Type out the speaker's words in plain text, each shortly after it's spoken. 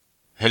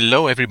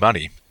Hello,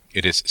 everybody.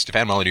 It is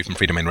Stefan Molyneux from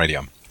Freedomain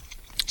Radio.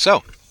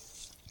 So,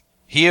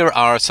 here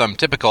are some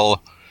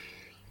typical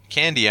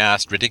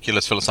candy-assed,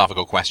 ridiculous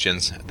philosophical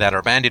questions that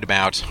are bandied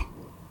about,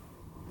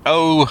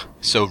 oh,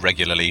 so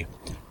regularly.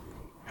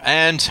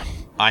 And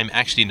I'm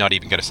actually not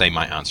even going to say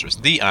my answers.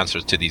 The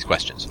answers to these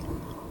questions.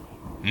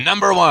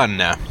 Number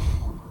 1.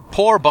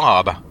 Poor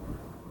Bob.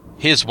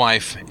 His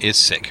wife is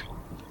sick.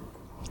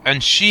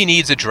 And she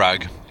needs a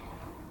drug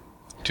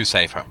to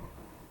save her.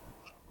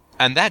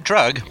 And that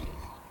drug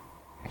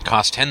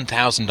cost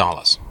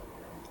 $10,000.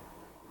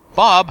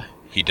 Bob,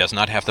 he does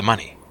not have the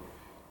money.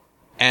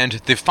 And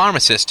the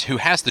pharmacist who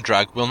has the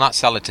drug will not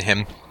sell it to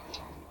him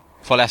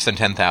for less than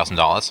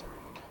 $10,000.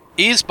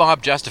 Is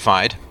Bob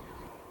justified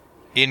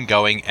in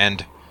going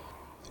and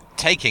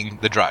taking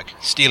the drug,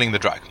 stealing the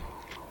drug?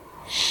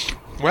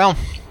 Well,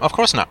 of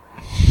course not.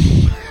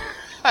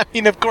 I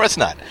mean, of course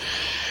not.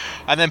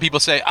 And then people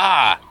say,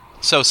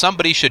 so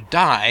somebody should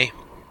die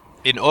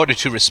in order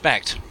to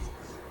respect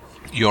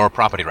your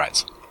property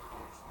rights.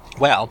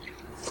 Well,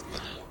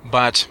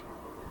 but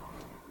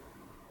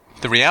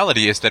the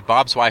reality is that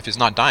Bob's wife is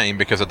not dying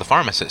because of the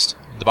pharmacist.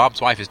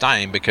 Bob's wife is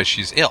dying because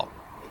she's ill.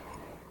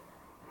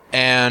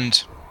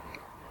 And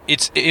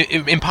it's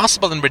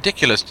impossible and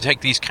ridiculous to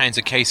take these kinds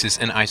of cases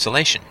in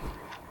isolation.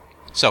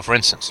 So, for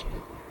instance,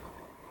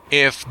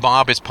 if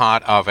Bob is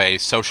part of a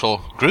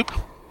social group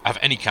of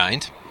any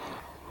kind,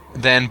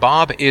 then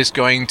Bob is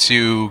going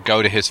to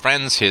go to his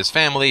friends, his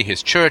family,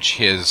 his church,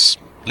 his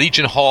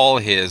Legion Hall,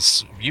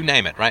 his, you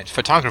name it, right,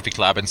 photography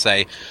club, and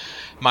say,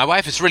 my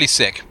wife is really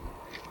sick.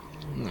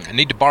 I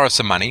need to borrow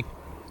some money,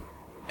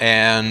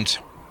 and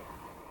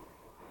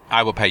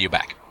I will pay you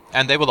back.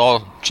 And they will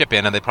all chip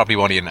in, and they probably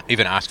won't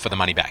even ask for the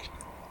money back.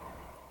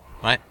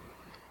 Right?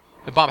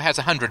 If Bob has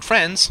 100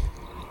 friends,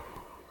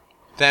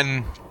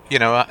 then,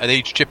 they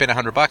each chip in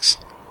 $100,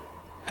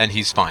 and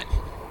he's fine.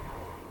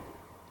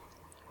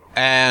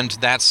 And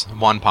that's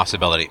one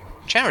possibility.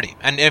 Charity.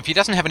 And if he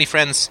doesn't have any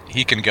friends,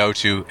 he can go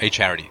to a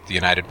charity. The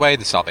United Way,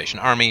 the Salvation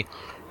Army.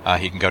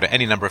 He can go to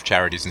any number of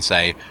charities and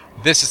say,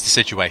 this is the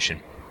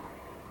situation.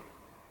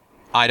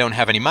 I don't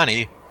have any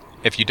money.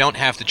 If you don't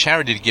have the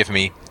charity to give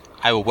me,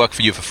 I will work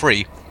for you for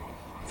free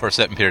for a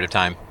certain period of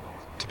time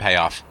to pay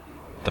off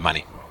the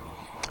money.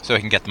 So he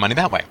can get the money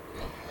that way.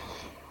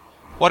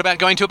 What about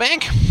going to a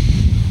bank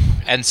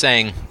and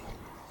saying,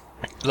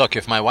 look,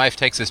 if my wife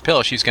takes this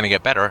pill, she's going to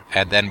get better,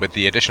 and then with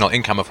the additional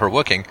income of her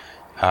working,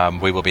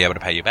 we will be able to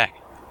pay you back.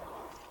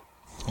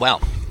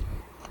 Well,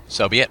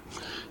 so be it.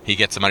 He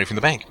gets the money from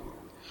the bank.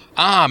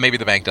 Maybe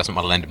the bank doesn't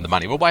want to lend him the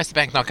money. Well, why is the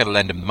bank not going to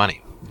lend him the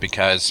money?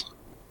 Because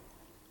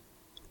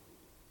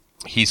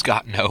he's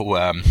got no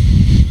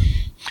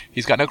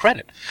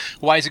credit.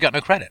 Why has he got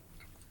no credit?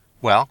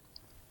 Well,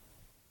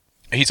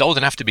 he's old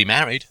enough to be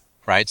married,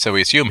 right? So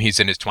we assume he's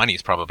in his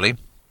 20s probably,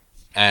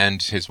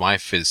 and his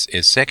wife is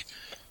sick.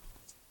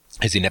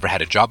 Has he never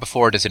had a job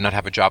before? Does he not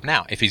have a job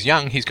now? If he's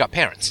young, he's got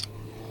parents,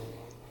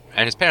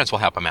 and his parents will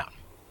help him out.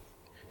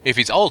 If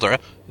he's older,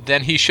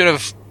 then he should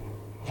have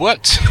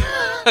worked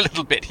a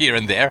little bit here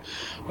and there,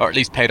 or at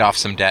least paid off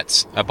some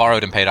debts,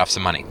 borrowed and paid off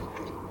some money.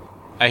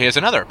 Here's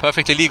another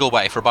perfectly legal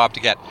way for Bob to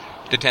get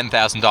to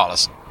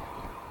 $10,000.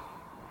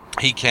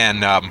 He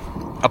can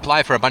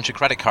apply for a bunch of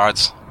credit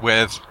cards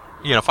with,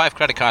 5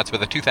 credit cards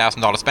with a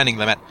 $2,000 spending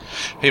limit.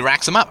 He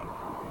racks them up.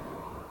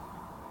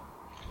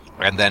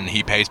 And then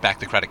he pays back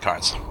the credit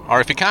cards.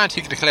 Or if he can't, he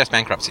declares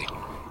bankruptcy.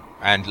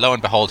 And lo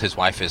and behold, his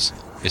wife is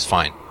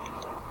fine.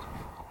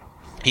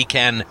 He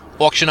can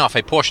auction off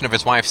a portion of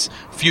his wife's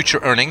future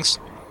earnings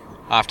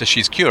after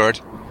she's cured,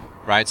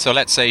 right? So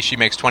let's say she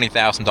makes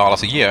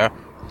 $20,000 a year,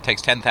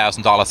 takes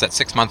 $10,000, that's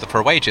 6 months of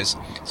her wages.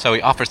 So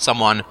he offers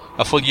someone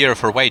a full year of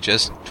her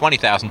wages,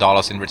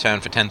 $20,000 in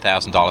return for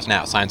 $10,000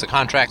 now. Signs a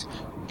contract,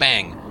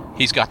 bang,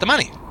 he's got the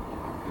money.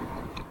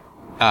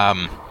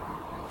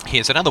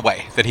 Here's another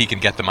way that he can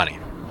get the money.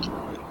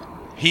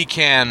 He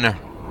can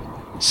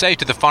say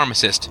to the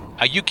pharmacist,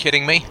 are you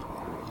kidding me?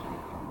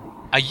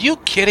 Are you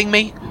kidding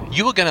me?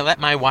 You are going to let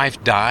my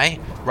wife die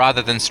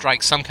rather than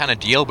strike some kind of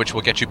deal which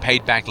will get you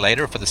paid back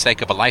later for the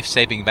sake of a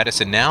life-saving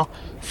medicine now?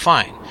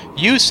 Fine.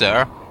 You,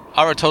 sir,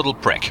 are a total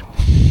prick.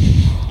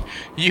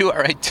 You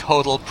are a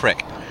total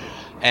prick.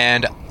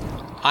 And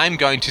I'm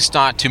going to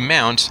start to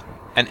mount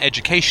an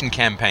education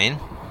campaign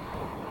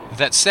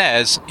that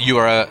says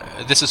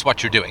this is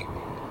what you're doing.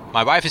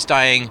 My wife is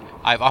dying.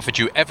 I've offered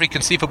you every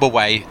conceivable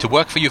way to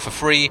work for you for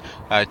free,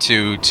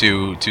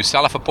 to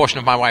sell off a portion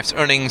of my wife's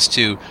earnings,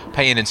 to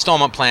pay in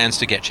installment plans,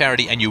 to get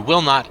charity, and you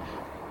will not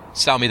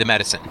sell me the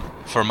medicine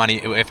for money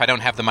if I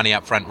don't have the money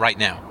up front right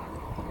now.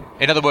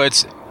 In other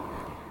words,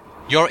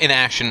 your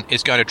inaction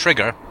is going to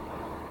trigger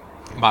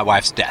my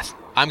wife's death.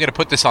 I'm going to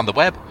put this on the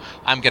web.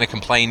 I'm going to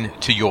complain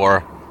to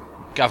your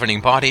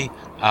governing body.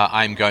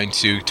 I'm going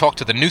to talk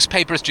to the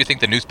newspapers. Do you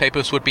think the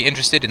newspapers would be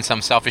interested in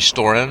some selfish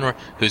store owner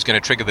who's going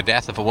to trigger the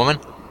death of a woman?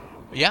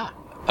 Yeah.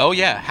 Oh,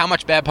 yeah. How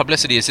much bad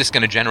publicity is this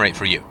going to generate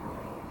for you?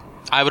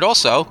 I would,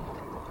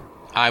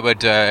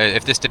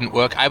 if this didn't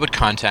work, I would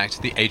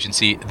contact the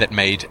agency that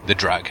made the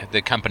drug,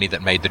 the company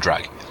that made the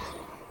drug.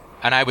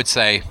 And I would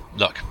say,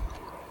 look,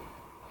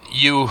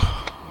 you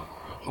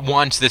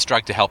want this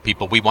drug to help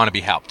people. We want to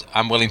be helped.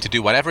 I'm willing to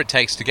do whatever it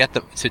takes to get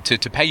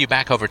to pay you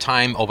back over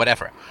time or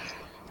whatever.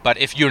 But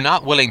if you're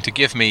not willing to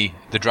give me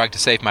the drug to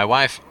save my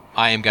wife,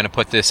 I am going to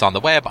put this on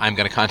the web. I'm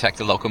going to contact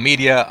the local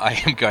media.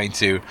 I am going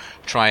to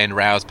try and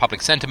rouse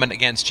public sentiment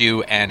against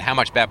you. And how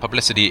much bad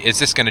publicity is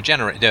this going to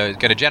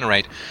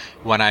generate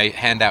when I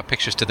hand out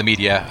pictures to the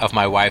media of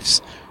my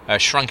wife's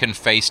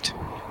shrunken-faced,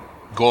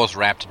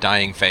 gauze-wrapped,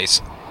 dying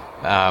face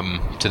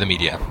to the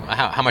media?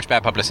 How much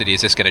bad publicity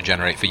is this going to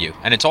generate for you?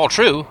 And it's all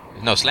true.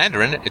 There's no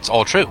slander in it. It's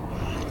all true.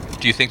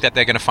 Do you think that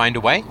they're going to find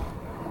a way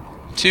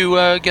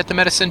to get the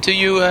medicine to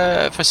you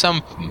for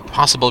some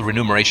possible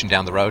remuneration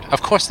down the road?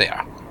 Of course they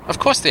are. Of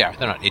course they are.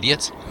 They're not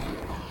idiots.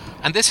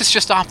 And this is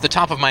just off the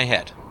top of my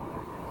head.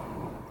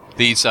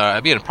 These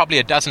are probably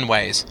a dozen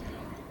ways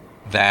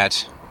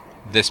that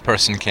this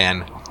person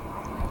can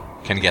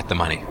get the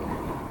money.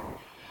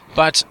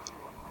 But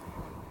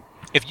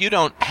if you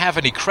don't have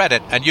any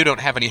credit and you don't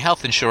have any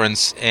health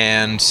insurance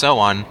and so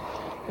on,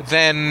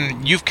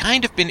 then you've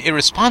kind of been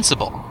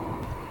irresponsible.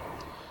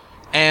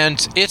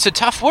 And it's a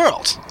tough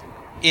world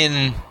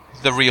in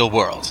the real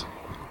world.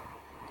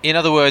 In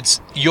other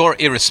words, your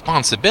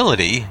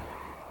irresponsibility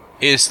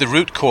is the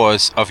root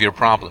cause of your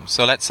problem.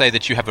 So let's say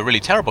that you have a really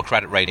terrible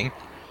credit rating,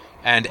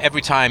 and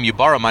every time you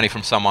borrow money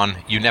from someone,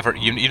 you never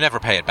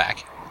pay it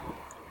back.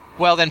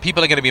 Well, then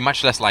people are going to be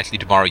much less likely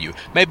to borrow you.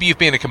 Maybe you've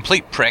been a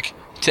complete prick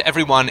to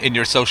everyone in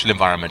your social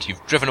environment.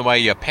 You've driven away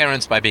your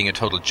parents by being a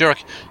total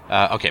jerk.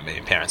 Okay,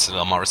 maybe parents are a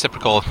little more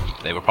reciprocal.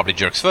 They were probably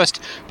jerks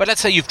first. But let's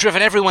say you've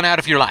driven everyone out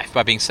of your life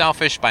by being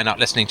selfish, by not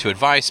listening to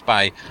advice,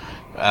 by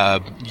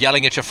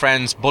yelling at your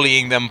friends,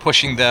 bullying them,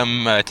 pushing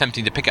them,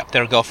 attempting to pick up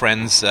their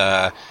girlfriends,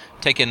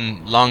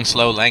 taking long,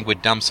 slow,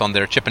 languid dumps on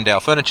their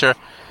Chippendale furniture,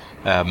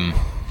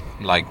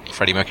 like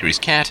Freddie Mercury's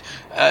cat.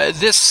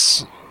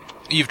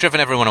 You've driven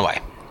everyone away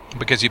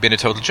because you've been a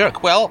total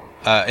jerk. Well,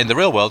 in the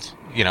real world,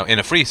 in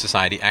a free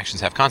society,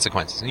 actions have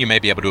consequences. You may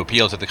be able to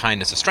appeal to the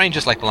kindness of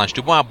strangers like Blanche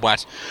Dubois,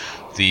 but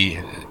the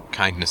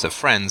kindness of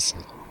friends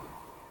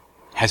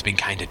has been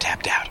kind of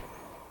tapped out.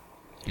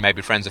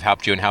 Maybe friends have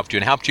helped you and helped you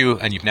and helped you,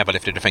 and you've never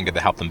lifted a finger to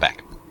help them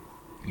back.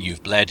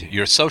 You've bled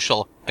your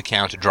social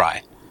account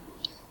dry.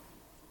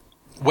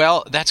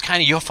 Well, that's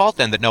kind of your fault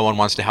then that no one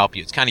wants to help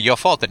you. It's kind of your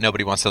fault that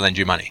nobody wants to lend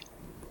you money.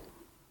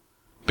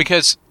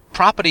 Because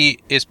property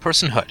is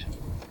personhood.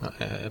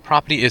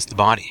 Property is the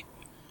body.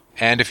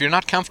 And if you're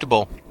not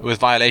comfortable with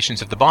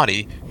violations of the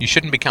body, you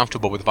shouldn't be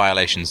comfortable with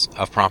violations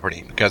of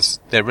property, because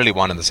they're really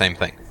one and the same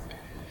thing.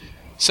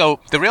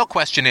 So the real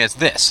question is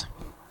this.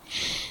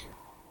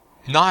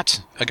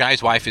 Not a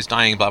guy's wife is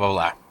dying, blah, blah,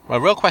 blah. The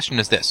real question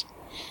is this.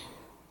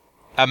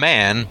 A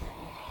man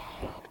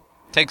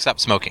takes up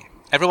smoking.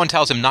 Everyone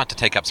tells him not to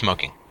take up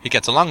smoking. He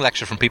gets a long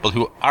lecture from people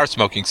who are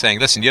smoking saying,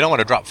 listen, you don't want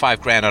to drop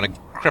 $5,000 on a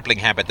crippling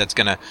habit that's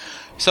going to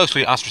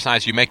socially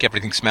ostracize you, make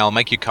everything smell,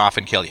 make you cough,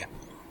 and kill you.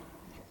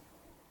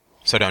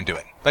 So don't do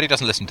it. But he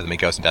doesn't listen to them. He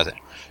goes and does it.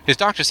 His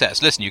doctor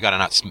says, listen, you gotta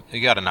not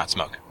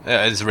smoke.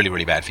 This is really,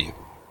 really bad for you.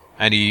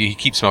 And he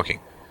keeps smoking.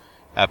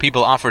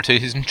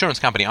 His insurance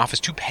company offers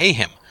to pay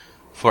him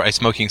for a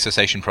smoking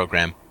cessation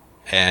program,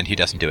 and he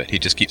doesn't do it. He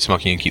just keeps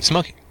smoking and keeps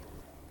smoking.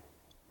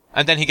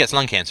 And then he gets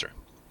lung cancer.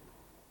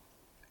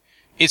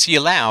 Is he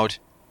allowed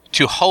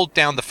to hold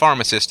down the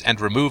pharmacist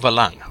and remove a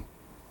lung?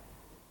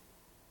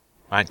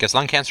 Right, gets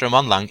lung cancer in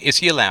one lung. Is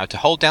he allowed to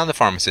hold down the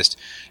pharmacist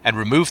and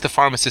remove the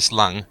pharmacist's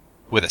lung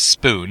with a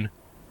spoon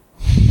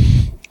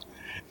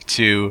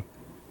to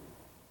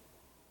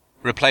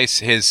replace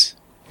his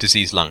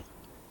diseased lung?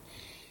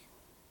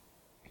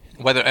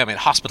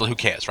 Hospital, who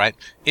cares, right?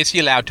 Is he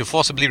allowed to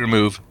forcibly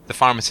remove the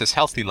pharmacist's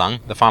healthy lung,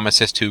 the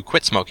pharmacist who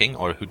quit smoking,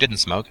 or who didn't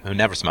smoke, who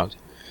never smoked?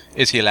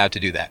 Is he allowed to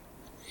do that?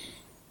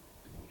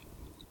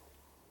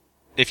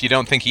 If you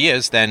don't think he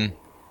is, then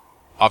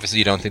obviously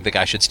you don't think the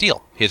guy should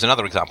steal. Here's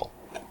another example.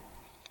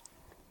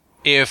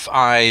 If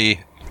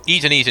I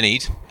eat and eat and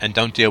eat, and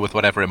don't deal with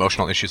whatever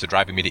emotional issues are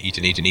driving me to eat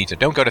and eat and eat, I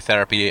don't go to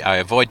therapy, I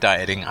avoid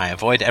dieting, I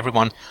avoid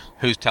everyone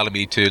who's telling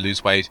me to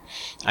lose weight,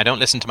 I don't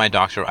listen to my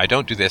doctor, I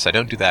don't do this, I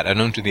don't do that, I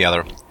don't do the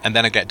other, and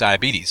then I get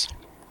diabetes.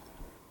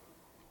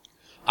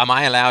 Am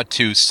I allowed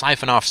to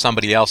siphon off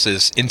somebody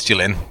else's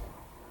insulin?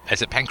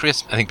 Is it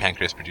pancreas? I think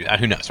pancreas produces,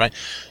 who knows, right?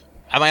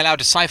 Am I allowed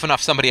to siphon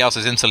off somebody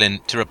else's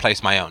insulin to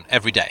replace my own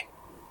every day?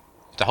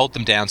 To hold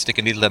them down, stick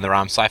a needle in their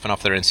arm, siphon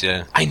off their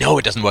insulin. I know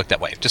it doesn't work that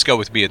way. Just go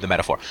with me in the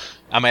metaphor.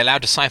 Am I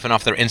allowed to siphon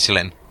off their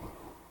insulin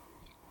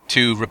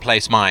to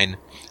replace mine,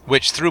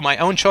 which through my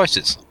own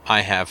choices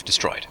I have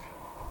destroyed?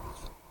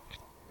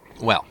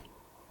 Well,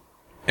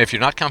 if you're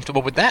not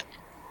comfortable with that,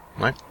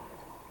 right?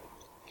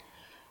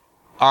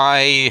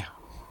 I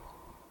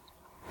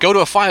go to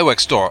a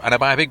fireworks store and I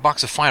buy a big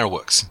box of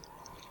fireworks.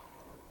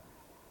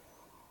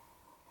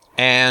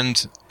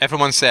 And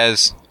everyone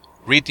says,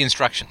 read the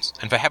instructions.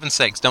 And for heaven's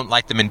sakes, don't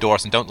light them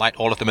indoors and don't light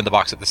all of them in the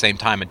box at the same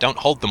time and don't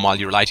hold them while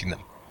you're lighting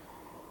them.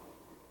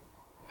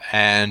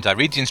 And I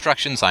read the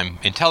instructions, I'm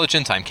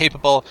intelligent, I'm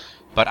capable,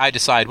 but I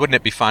decide, wouldn't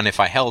it be fun if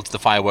I held the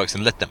fireworks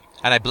and lit them?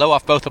 And I blow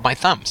off both of my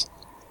thumbs.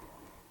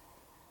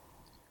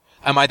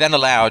 am I then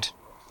allowed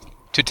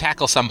to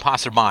tackle some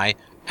passerby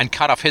and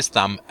cut off his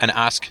thumb and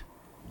ask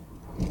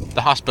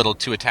the hospital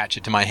to attach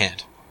it to my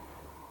hand?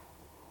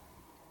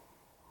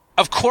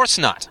 Of course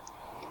not.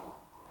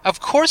 Of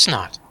course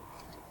not.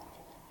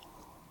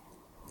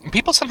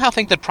 People somehow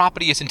think that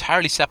property is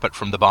entirely separate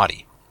from the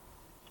body.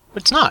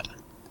 But it's not.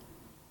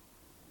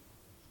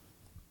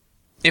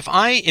 If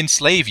I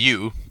enslave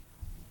you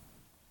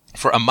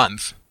for a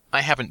month,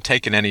 I haven't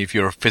taken any of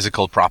your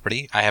physical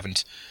property. I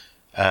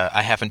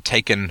haven't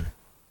taken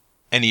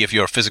any of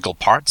your physical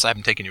parts. I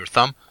haven't taken your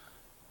thumb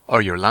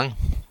or your lung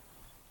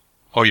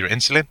or your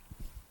insulin.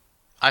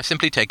 I've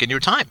simply taken your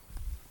time.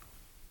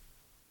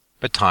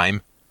 But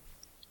time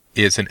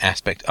is an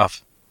aspect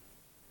of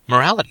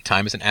morality.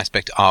 Time is an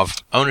aspect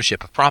of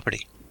ownership of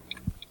property.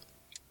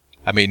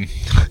 I mean,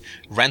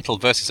 rental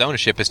versus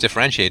ownership is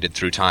differentiated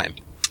through time,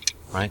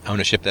 right?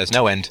 Ownership, there's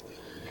no end.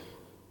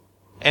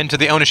 End to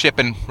the ownership,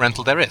 and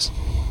rental there is.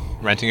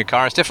 Renting a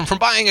car is different from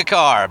buying a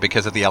car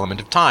because of the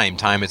element of time.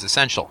 Time is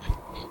essential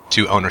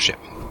to ownership.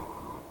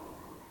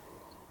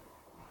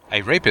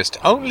 A rapist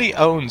only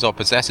owns or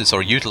possesses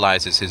or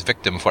utilizes his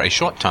victim for a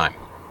short time.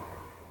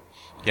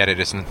 Yet it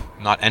is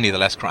not any the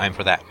less crime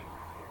for that.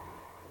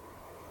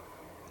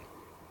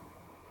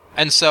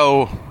 And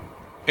so,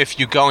 if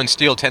you go and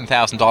steal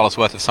 $10,000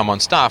 worth of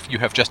someone's stuff, you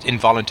have just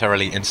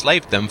involuntarily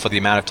enslaved them for the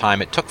amount of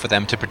time it took for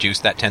them to produce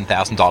that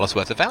 $10,000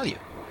 worth of value.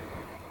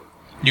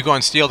 You go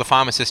and steal the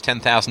pharmacist's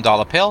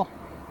 $10,000 pill,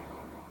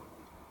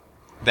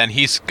 then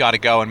he's got to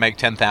go and make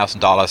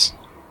 $10,000.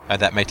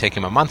 That may take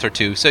him a month or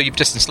two, so you've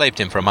just enslaved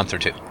him for a month or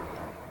two.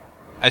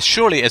 As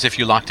surely as if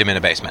you locked him in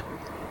a basement.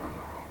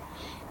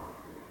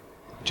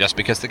 Just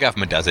because the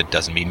government does it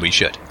doesn't mean we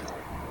should.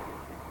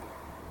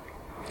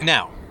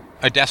 Now,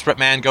 a desperate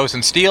man goes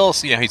and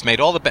steals. You know, he's made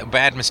all the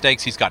bad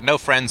mistakes. He's got no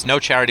friends. No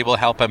charity will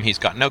help him. He's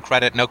got no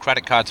credit. No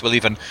credit cards will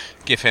even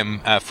give him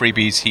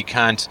freebies. He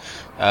can't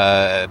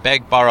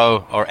beg,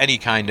 borrow, or any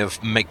kind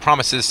of make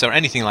promises or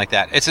anything like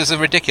that. It's a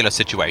ridiculous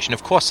situation.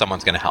 Of course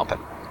someone's going to help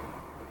him.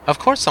 Of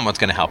course someone's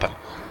going to help him.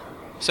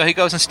 So he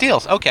goes and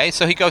steals. Okay,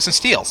 so he goes and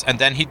steals. And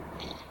then he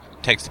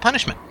takes the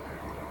punishment.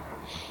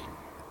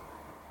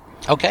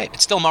 Okay,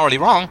 it's still morally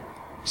wrong.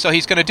 So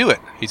he's going to do it.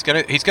 He's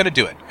going to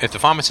do it. If the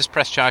pharmacist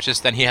press charges,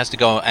 then he has to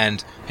go,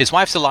 and his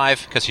wife's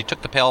alive because she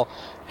took the pill,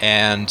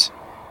 and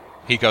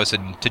he goes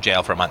into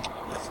jail for a month.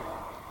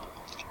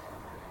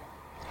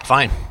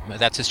 Fine,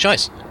 that's his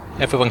choice.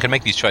 Everyone can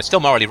make these choices.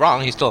 Still morally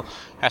wrong. He still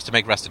has to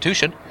make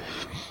restitution,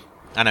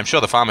 and I'm sure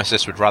the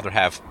pharmacist would rather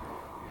have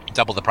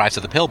double the price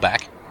of the pill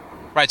back.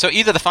 Right. So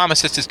either the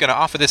pharmacist is going to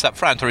offer this up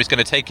front, or he's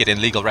going to take it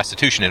in legal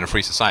restitution in a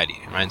free society.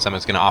 Right.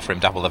 Someone's going to offer him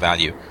double the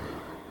value.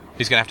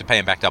 He's going to have to pay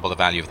him back double the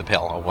value of the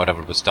pill, or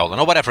whatever was stolen,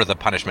 or whatever the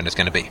punishment is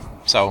going to be.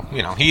 So,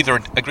 you know, he either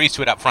agrees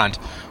to it up front,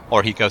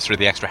 or he goes through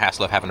the extra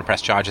hassle of having to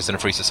press charges in a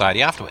free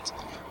society afterwards.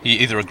 He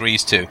either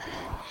agrees to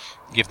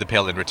give the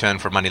pill in return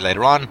for money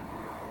later on,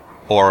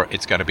 or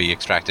it's going to be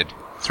extracted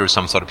through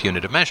some sort of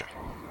punitive measure.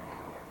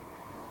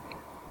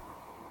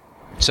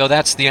 So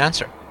that's the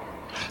answer.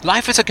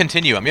 Life is a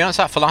continuum. You know,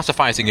 stop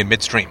philosophizing in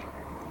midstream.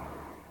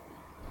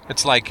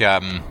 It's like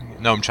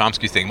Noam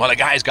Chomsky's thing. Well, a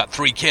guy's got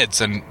 3 kids,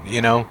 and,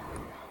 you know,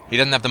 he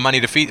doesn't have the money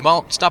to feed them.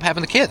 Well, stop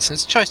having the kids.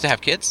 It's a choice to have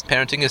kids.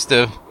 Parenting is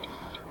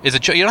a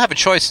choice. You don't have a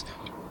choice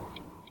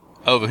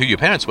over who your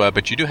parents were,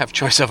 but you do have a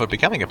choice over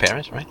becoming a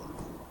parent, right?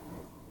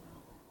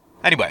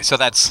 Anyway, so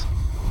that's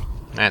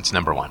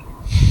number one.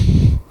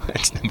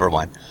 That's number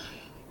one.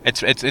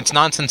 It's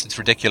nonsense. It's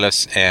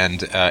ridiculous,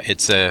 and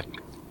it's a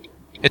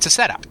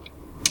setup.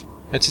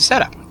 It's a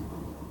setup.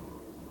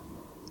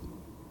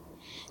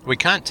 We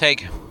can't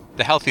take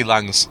the healthy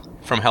lungs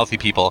from healthy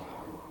people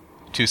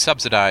to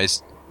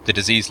subsidize the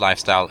disease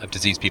lifestyle of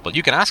diseased people.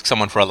 You can ask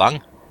someone for a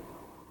lung.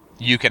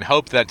 You can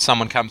hope that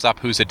someone comes up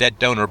who's a dead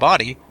donor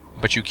body,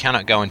 but you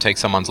cannot go and take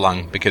someone's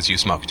lung because you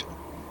smoked.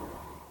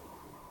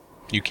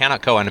 You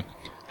cannot go and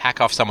hack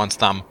off someone's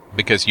thumb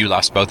because you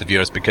lost both of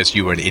yours because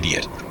you were an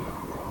idiot.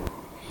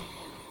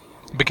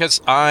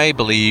 Because I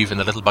believe in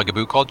the little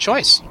bugaboo called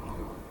choice.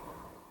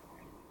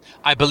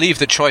 I believe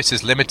that choice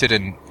is limited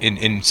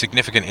in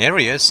significant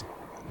areas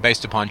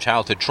based upon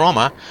childhood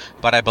trauma,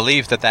 but I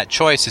believe that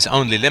choice is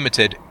only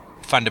limited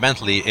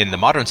fundamentally in the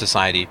modern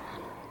society.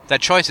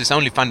 That choice is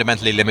only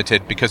fundamentally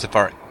limited because of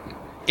our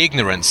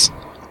ignorance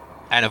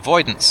and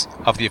avoidance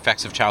of the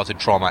effects of childhood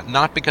trauma,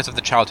 not because of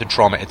the childhood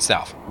trauma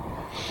itself.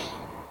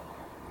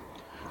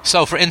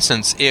 So, for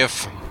instance,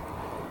 if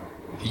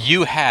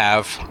you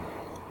have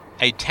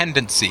a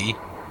tendency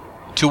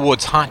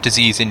towards heart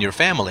disease in your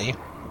family,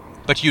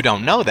 but you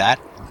don't know that,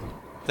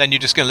 then you're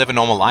just going to live a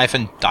normal life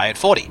and die at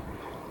 40.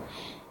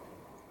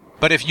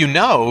 But if you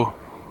know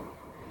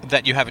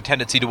that you have a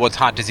tendency towards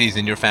heart disease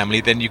in your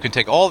family, then you can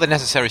take all the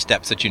necessary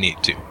steps that you need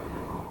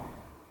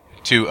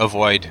to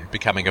avoid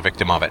becoming a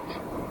victim of it.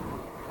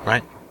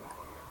 Right?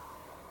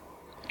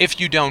 If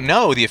you don't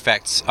know the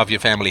effects of your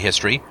family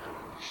history,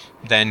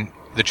 then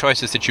the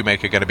choices that you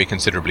make are going to be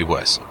considerably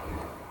worse.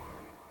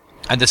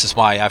 And this is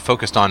why I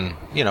focused on,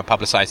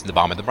 publicizing the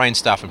bomb in the brain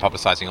stuff and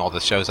publicizing all the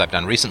shows I've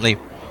done recently.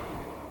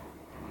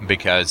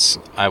 because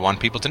I want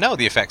people to know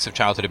the effects of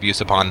childhood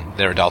abuse upon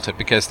their adulthood,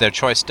 because their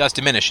choice does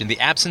diminish. In the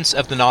absence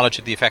of the knowledge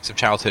of the effects of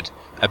childhood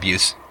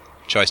abuse,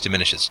 choice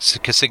diminishes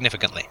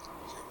significantly.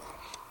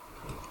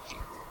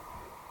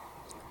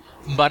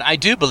 But I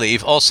do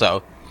believe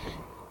also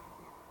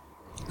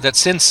that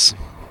since,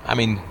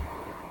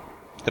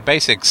 the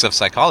basics of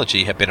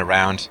psychology have been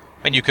around,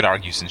 and you could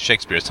argue since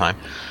Shakespeare's time,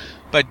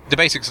 but the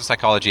basics of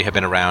psychology have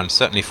been around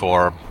certainly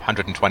for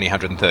 120,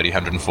 130,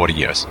 140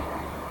 years.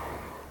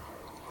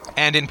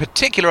 And in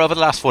particular over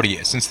the last 40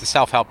 years, since the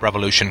self-help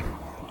revolution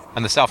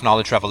and the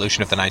self-knowledge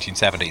revolution of the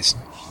 1970s,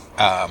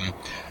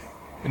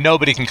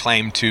 nobody can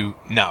claim to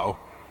know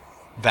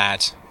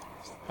that,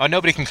 or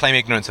nobody can claim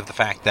ignorance of the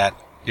fact that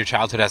your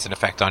childhood has an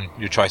effect on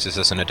your choices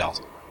as an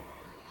adult.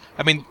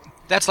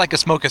 That's like a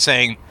smoker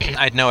saying,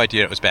 I had no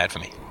idea it was bad for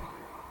me.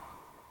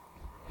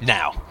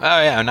 Now.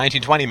 Oh yeah,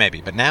 1920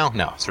 maybe, but now?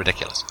 No, it's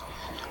ridiculous.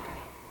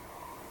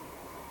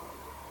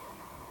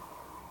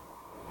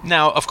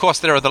 Now, of course,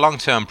 there are the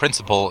long-term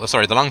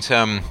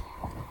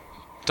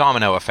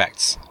domino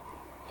effects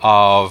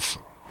of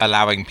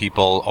allowing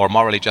people, or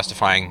morally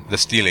justifying the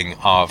stealing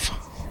of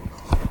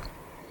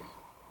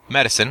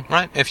medicine,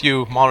 right? If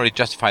you morally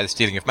justify the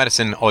stealing of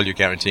medicine, all you're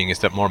guaranteeing is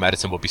that more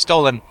medicine will be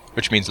stolen,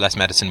 which means less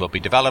medicine will be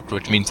developed,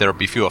 which means there will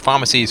be fewer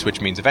pharmacies, which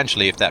means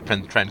eventually, if that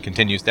trend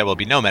continues, there will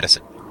be no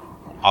medicine.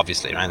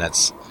 Obviously,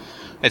 right?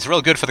 It's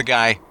real good for the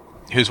guy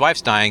whose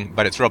wife's dying,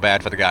 but it's real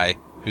bad for the guy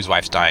whose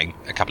wife's dying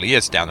a couple of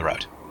years down the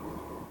road,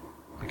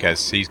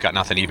 because he's got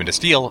nothing even to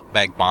steal,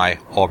 beg, buy,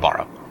 or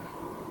borrow.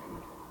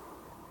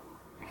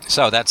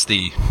 So that's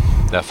the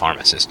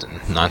pharmacist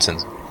and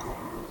nonsense.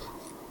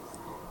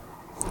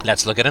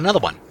 Let's look at another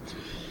one.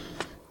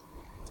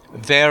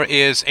 There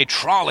is a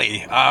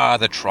trolley,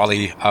 the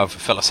trolley of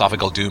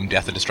philosophical doom,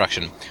 death, and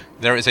destruction.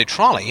 There is a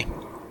trolley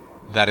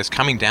that is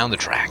coming down the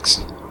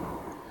tracks,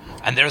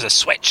 and there's a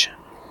switch.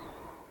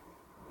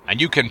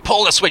 And you can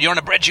pull the switch. You're on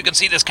a bridge, you can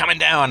see this coming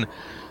down.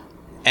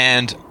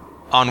 And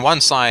on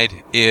one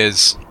side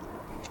is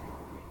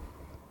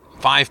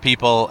 5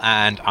 people,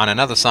 and on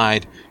another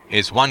side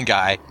is 1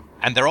 guy,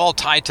 and they're all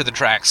tied to the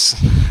tracks.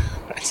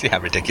 See how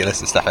ridiculous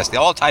this stuff is. They're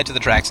all tied to the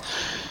tracks,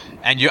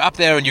 and you're up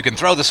there and you can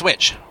throw the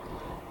switch.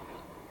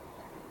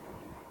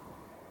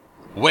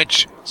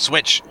 Which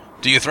switch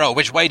do you throw?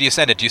 Which way do you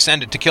send it? Do you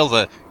send it to kill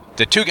the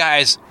 2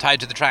 guys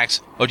tied to the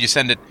tracks, or do you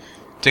send it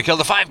to kill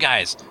the 5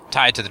 guys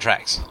tied to the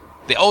tracks?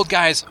 The old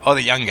guys or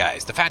the young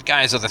guys? The fat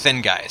guys or the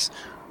thin guys?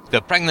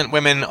 The pregnant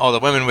women or the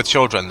women with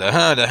children?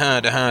 What a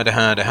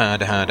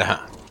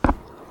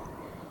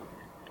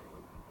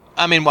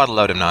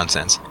load of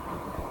nonsense.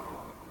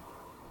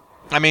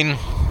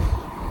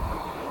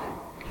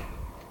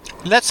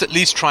 Let's at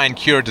least try and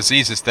cure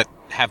diseases that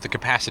have the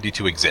capacity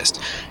to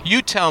exist.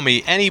 You tell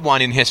me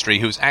anyone in history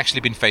who's actually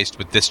been faced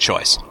with this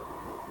choice.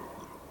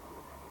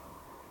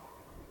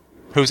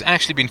 Who's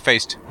actually been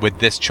faced with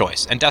this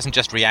choice and doesn't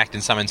just react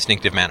in some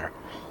instinctive manner.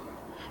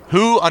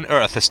 Who on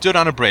earth has stood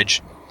on a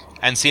bridge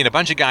and seen a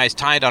bunch of guys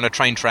tied on a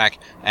train track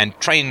and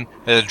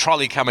the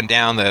trolley coming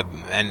down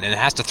and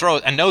has to throw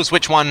it and knows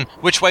which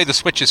way the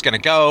switch is going to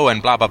go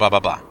and blah, blah, blah, blah,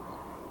 blah.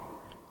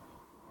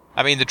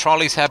 The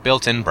trolleys have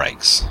built-in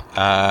brakes.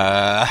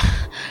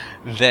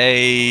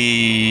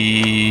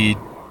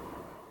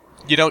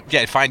 You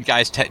don't find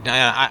guys...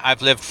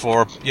 I've lived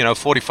for,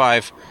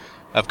 45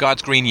 of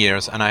God's green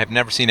years, and I have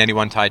never seen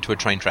anyone tied to a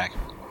train track.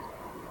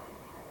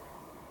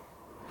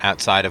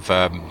 Outside of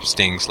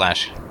Sting /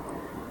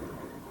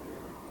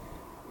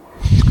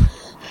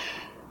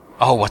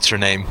 oh, what's her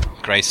name?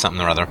 Grace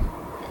something or other.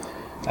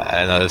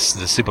 The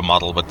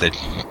supermodel with the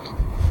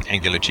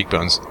angular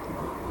cheekbones.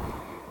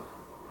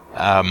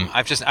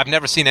 I've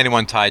never seen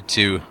anyone tied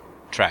to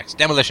tracks.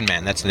 Demolition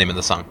Man, that's the name of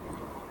the song.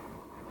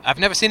 I've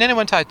never seen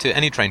anyone tied to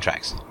any train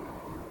tracks.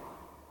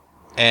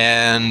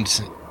 And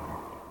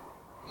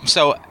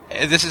so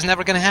this is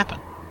never going to happen.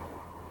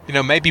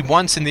 Maybe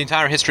once in the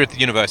entire history of the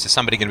universe is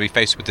somebody going to be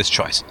faced with this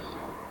choice.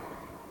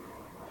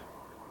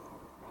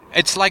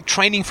 It's like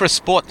training for a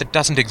sport that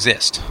doesn't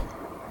exist.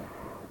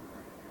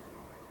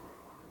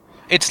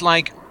 It's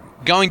like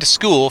going to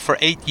school for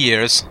 8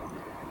 years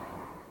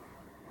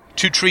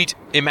to treat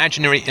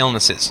imaginary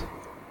illnesses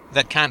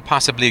that can't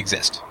possibly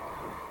exist.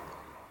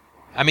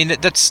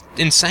 That's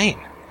insane.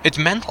 It's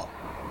mental.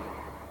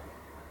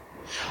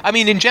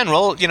 In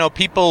general,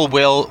 people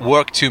will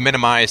work to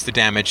minimize the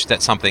damage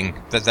that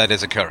that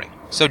is occurring.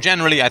 So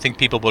generally, I think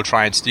people will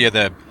try and steer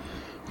the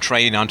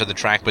train onto the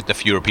track with the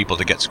fewer people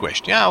to get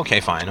squished. Yeah, okay,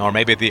 fine. Or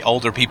maybe the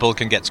older people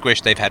can get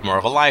squished, they've had more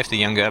of a life, the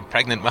younger,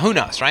 pregnant, who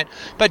knows, right?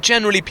 But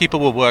generally, people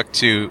will work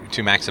to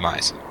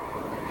maximize.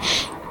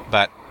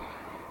 But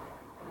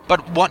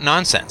what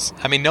nonsense.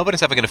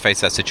 Nobody's ever going to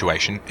face that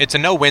situation. It's a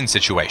no-win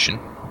situation.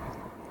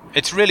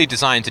 It's really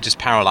designed to just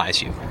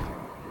paralyze you.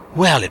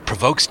 Well, it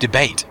provokes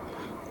debate.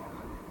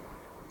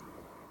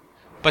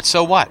 But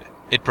so what?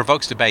 It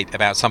provokes debate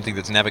about something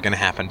that's never going to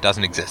happen,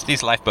 doesn't exist.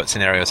 These lifeboat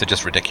scenarios are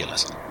just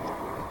ridiculous.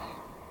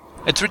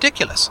 It's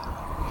ridiculous.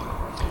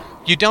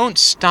 You don't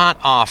start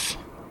off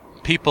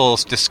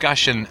people's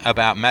discussion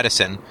about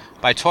medicine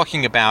by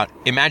talking about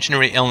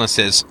imaginary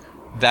illnesses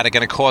that are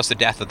going to cause the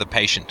death of the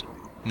patient,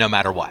 no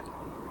matter what.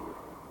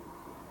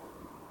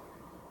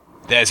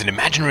 There's an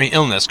imaginary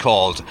illness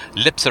called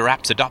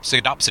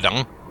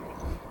lipsorapsidopsidopsidung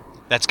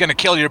that's going to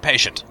kill your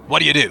patient. What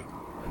do you do?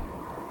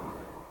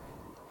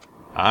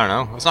 I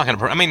don't know. It's not going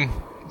to...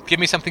 give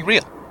me something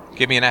real.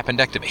 Give me an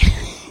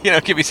appendectomy.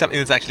 Give me something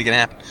that's actually going to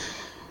happen.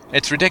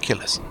 It's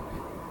ridiculous.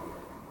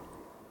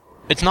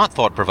 It's not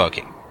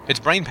thought-provoking. It's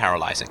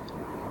brain-paralyzing.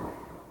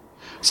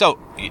 So,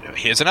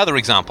 here's another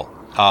example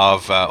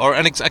of... a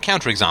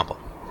counterexample.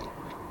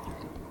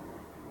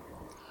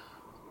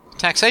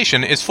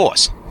 Taxation is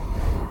force.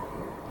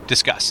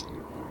 Discuss.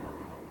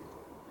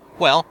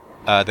 Well,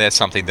 there's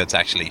something that's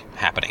actually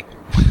happening.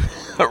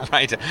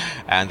 Right?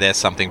 And there's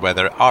something where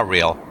there are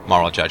real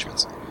moral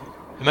judgments.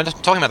 I'm not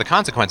talking about the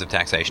consequence of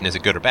taxation. Is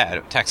it good or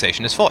bad?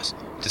 Taxation is force.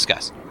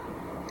 Discuss.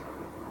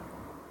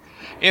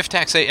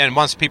 And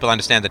once people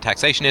understand that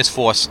taxation is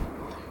force,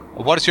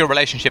 what is your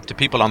relationship to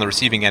people on the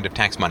receiving end of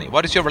tax money?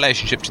 What is your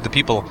relationship to the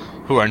people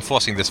who are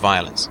enforcing this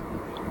violence?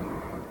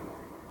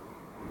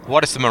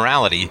 What is the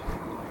morality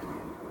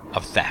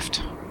of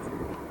theft?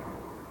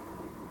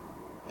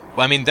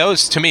 Well,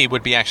 those, to me,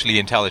 would be actually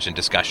intelligent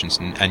discussions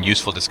and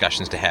useful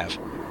discussions to have.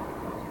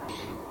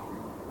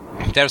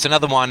 There's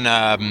another one,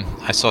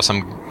 I saw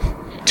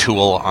some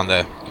tool on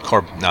the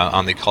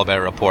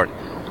Colbert Report.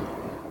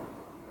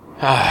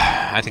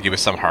 I think it was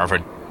some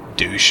Harvard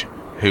douche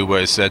who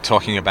was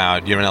talking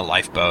about you're in a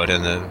lifeboat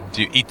and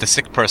do you eat the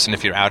sick person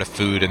if you're out of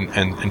food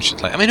and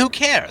shit like... who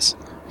cares?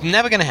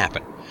 Never going to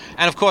happen.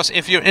 And of course,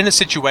 if you're in a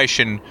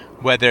situation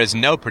where there's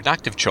no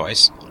productive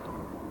choice,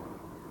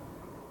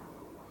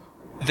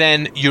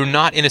 then you're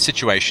not in a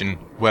situation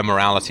where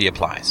morality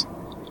applies,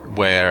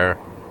 where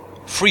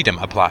freedom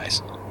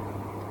applies.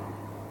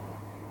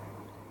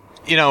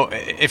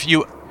 If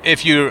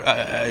you're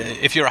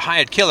a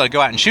hired killer,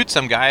 go out and shoot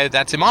some guy,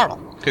 that's immoral,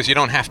 because you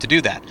don't have to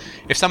do that.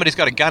 If somebody's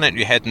got a gun at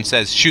your head and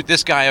says, shoot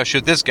this guy or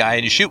shoot this guy,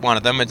 and you shoot one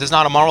of them, it is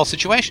not a moral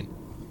situation.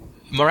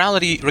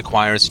 Morality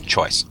requires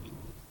choice.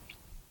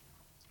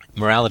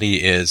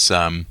 Morality is,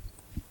 I don't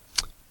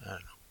know.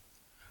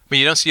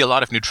 You don't see a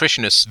lot of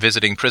nutritionists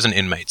visiting prison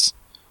inmates,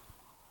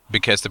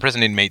 because the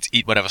prison inmates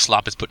eat whatever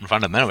slop is put in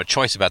front of them. They don't have a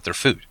choice about their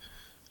food.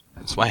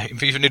 That's why if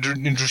a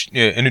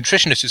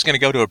nutritionist who's going to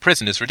go to a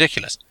prison is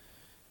ridiculous.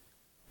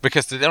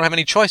 Because they don't have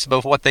any choice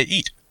about what they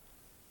eat.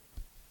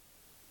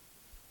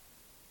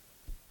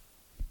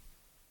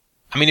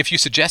 If you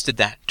suggested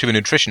that to a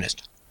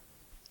nutritionist,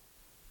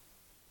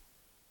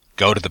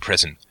 go to the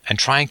prison and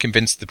try and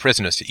convince the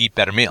prisoners to eat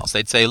better meals.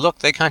 They'd say, look,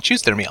 they can't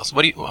choose their meals.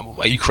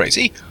 Are you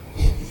crazy?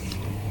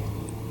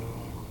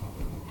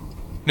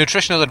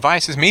 Nutritional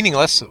advice is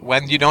meaningless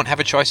when you don't have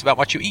a choice about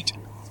what you eat.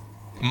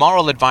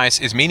 Moral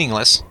advice is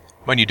meaningless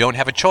when you don't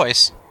have a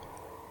choice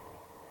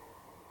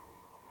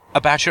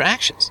about your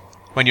actions.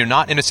 When you're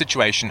not in a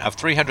situation of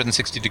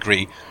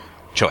 360-degree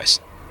choice.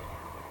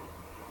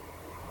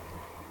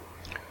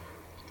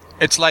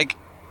 It's like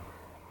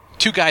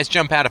two guys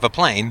jump out of a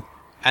plane,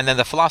 and then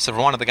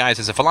one of the guys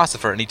is a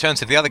philosopher, and he turns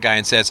to the other guy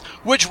and says,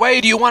 which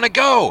way do you want to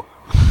go?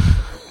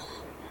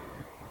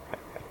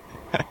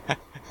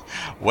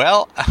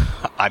 Well,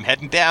 I'm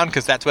heading down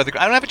because that's where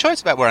I don't have a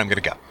choice about where I'm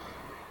going to go.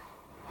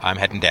 I'm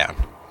heading down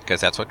because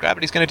that's what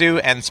gravity's going to do,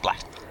 and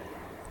splat.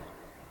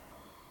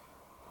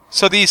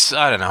 So these,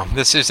 I don't know,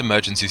 this is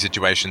emergency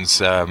situations.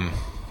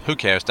 Who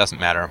cares? Doesn't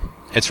matter.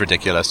 It's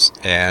ridiculous,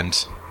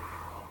 and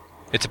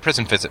it's a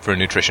prison visit for a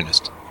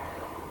nutritionist.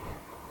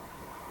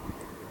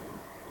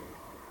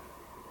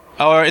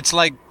 Or it's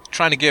like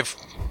trying to give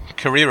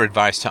career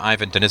advice to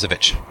Ivan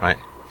Denisovich, right?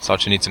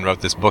 Solzhenitsyn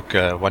wrote this book,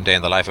 One Day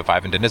in the Life of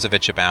Ivan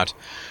Denisovich, about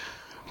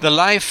the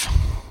life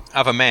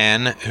of a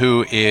man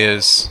who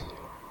is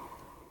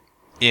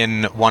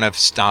in one of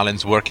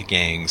Stalin's work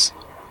gangs,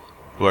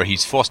 where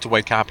he's forced to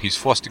wake up, he's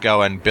forced to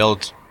go and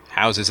build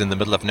houses in the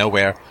middle of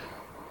nowhere,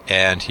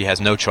 and he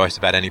has no choice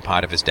about any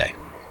part of his day.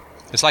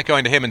 It's like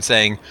going to him and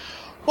saying,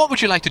 what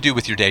would you like to do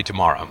with your day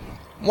tomorrow?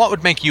 What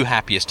would make you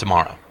happiest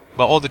tomorrow?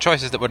 Well, all the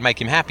choices that would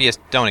make him happiest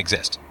don't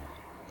exist.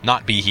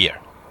 Not be here.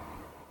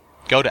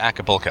 Go to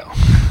Acapulco.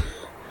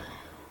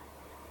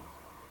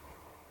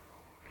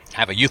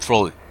 Have a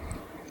youthful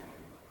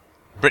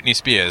Britney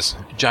Spears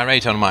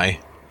gyrate on my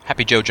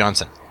Happy Joe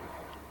Johnson.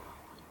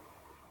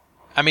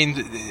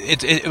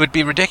 It would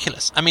be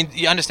ridiculous.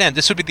 You understand,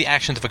 this would be the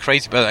actions of a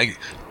crazy...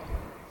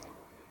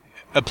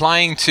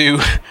 applying to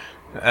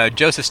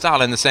Joseph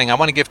Stalin and saying, I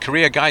want to give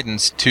career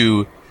guidance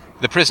to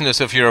the prisoners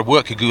of your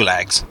work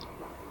gulags.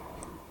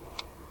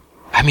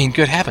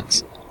 Good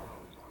heavens.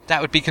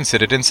 That would be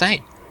considered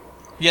insane.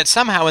 Yet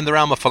somehow in the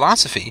realm of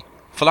philosophy,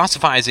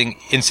 philosophizing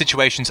in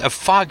situations of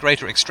far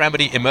greater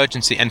extremity,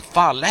 emergency, and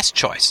far less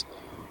choice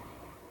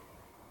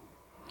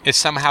is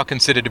somehow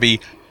considered to be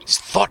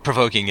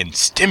thought-provoking and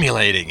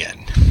stimulating,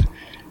 and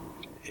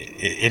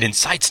it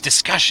incites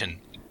discussion.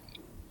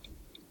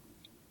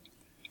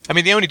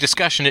 The only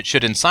discussion it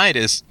should incite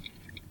is,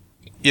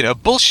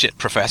 bullshit,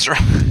 professor.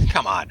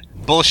 Come on,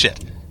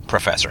 bullshit,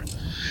 professor.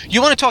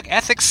 You want to talk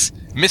ethics,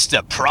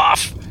 Mr.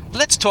 Prof?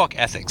 Let's talk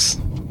ethics.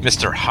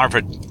 Mr.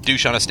 Harvard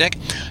douche on a stick.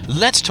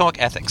 Let's talk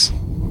ethics.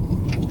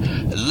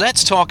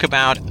 Let's talk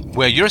about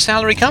where your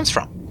salary comes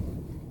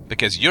from.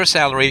 Because your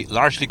salary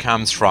largely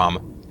comes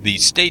from the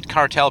state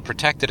cartel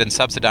protected and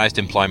subsidized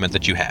employment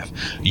that you have.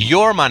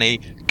 Your money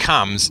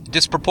comes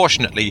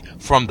disproportionately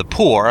from the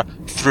poor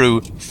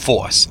through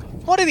force.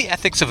 What are the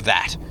ethics of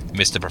that,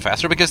 Mr.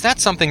 Professor? Because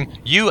that's something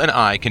you and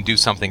I can do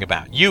something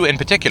about. You in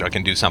particular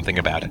can do something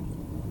about it.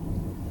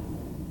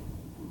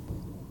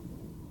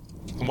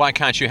 Why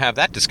can't you have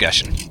that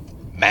discussion?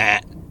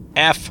 Meh.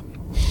 F.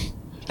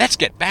 Let's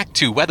get back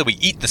to whether we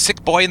eat the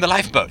sick boy in the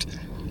lifeboat.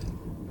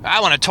 I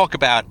want to talk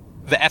about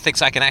the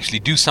ethics I can actually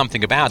do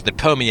something about that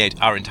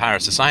permeate our entire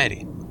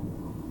society.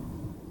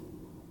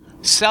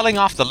 Selling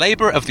off the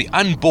labor of the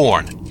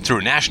unborn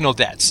through national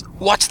debts.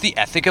 What's the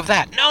ethic of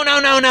that?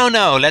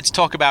 No. Let's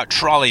talk about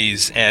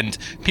trolleys and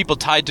people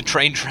tied to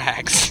train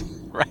tracks.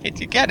 Right?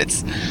 You get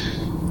it.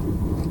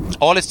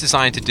 All it's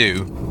designed to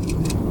do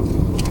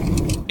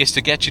is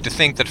to get you to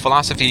think that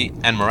philosophy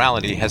and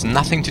morality has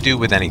nothing to do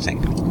with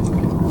anything.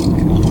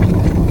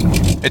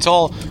 It's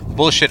all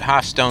bullshit,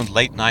 half-stoned,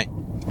 late-night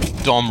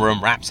dorm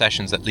room rap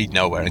sessions that lead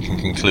nowhere and can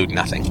conclude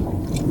nothing.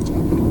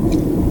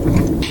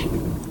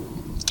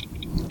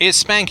 Is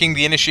spanking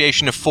the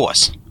initiation of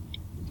force?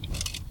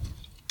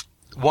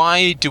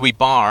 Why do we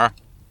bar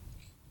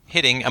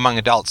hitting among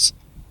adults,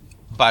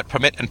 but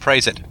permit and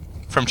praise it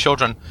from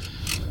children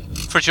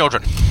for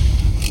children?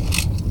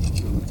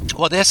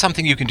 Well, there's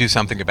something you can do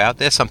something about.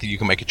 There's something you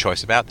can make a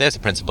choice about. There's a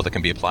principle that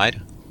can be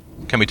applied.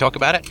 Can we talk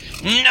about it?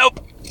 Nope.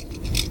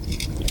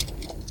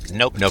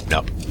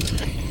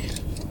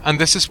 And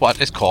this is what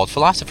is called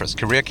philosophers,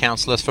 career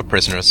counselors for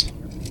prisoners,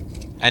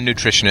 and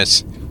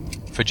nutritionists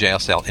for jail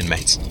cell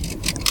inmates.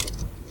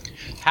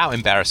 How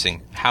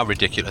embarrassing, how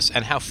ridiculous,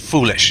 and how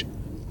foolish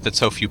that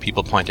so few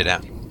people point it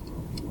out.